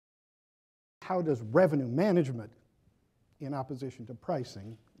how does revenue management in opposition to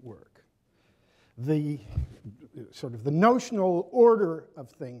pricing work. The sort of the notional order of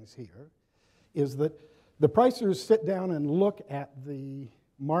things here is that the pricers sit down and look at the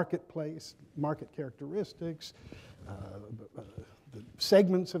marketplace, market characteristics, the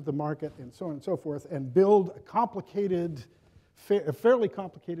segments of the market, and so on and so forth, and build a fairly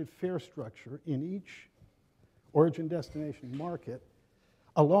complicated fare structure in each origin-destination market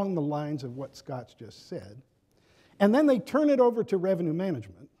along the lines of what Scott's just said. And then they turn it over to revenue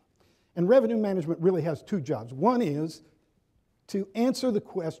management. And revenue management really has two jobs. One is to answer the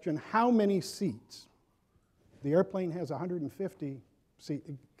question, how many seats? The airplane has 150 seat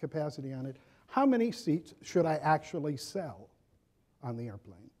capacity on it. How many seats should I actually sell on the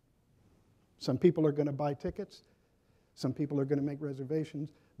airplane? Some people are going to buy tickets. Some people are going to make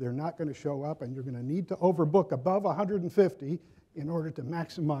reservations. They're not going to show up, and you're going to need to overbook above 150 in order to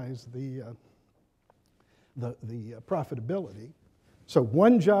maximize the profitability. So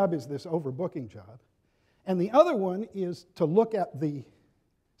one job is this overbooking job. And the other one is to look at the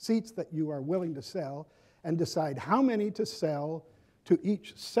seats that you are willing to sell and decide how many to sell to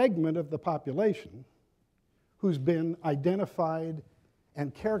each segment of the population who's been identified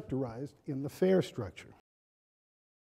and characterized in the fare structure.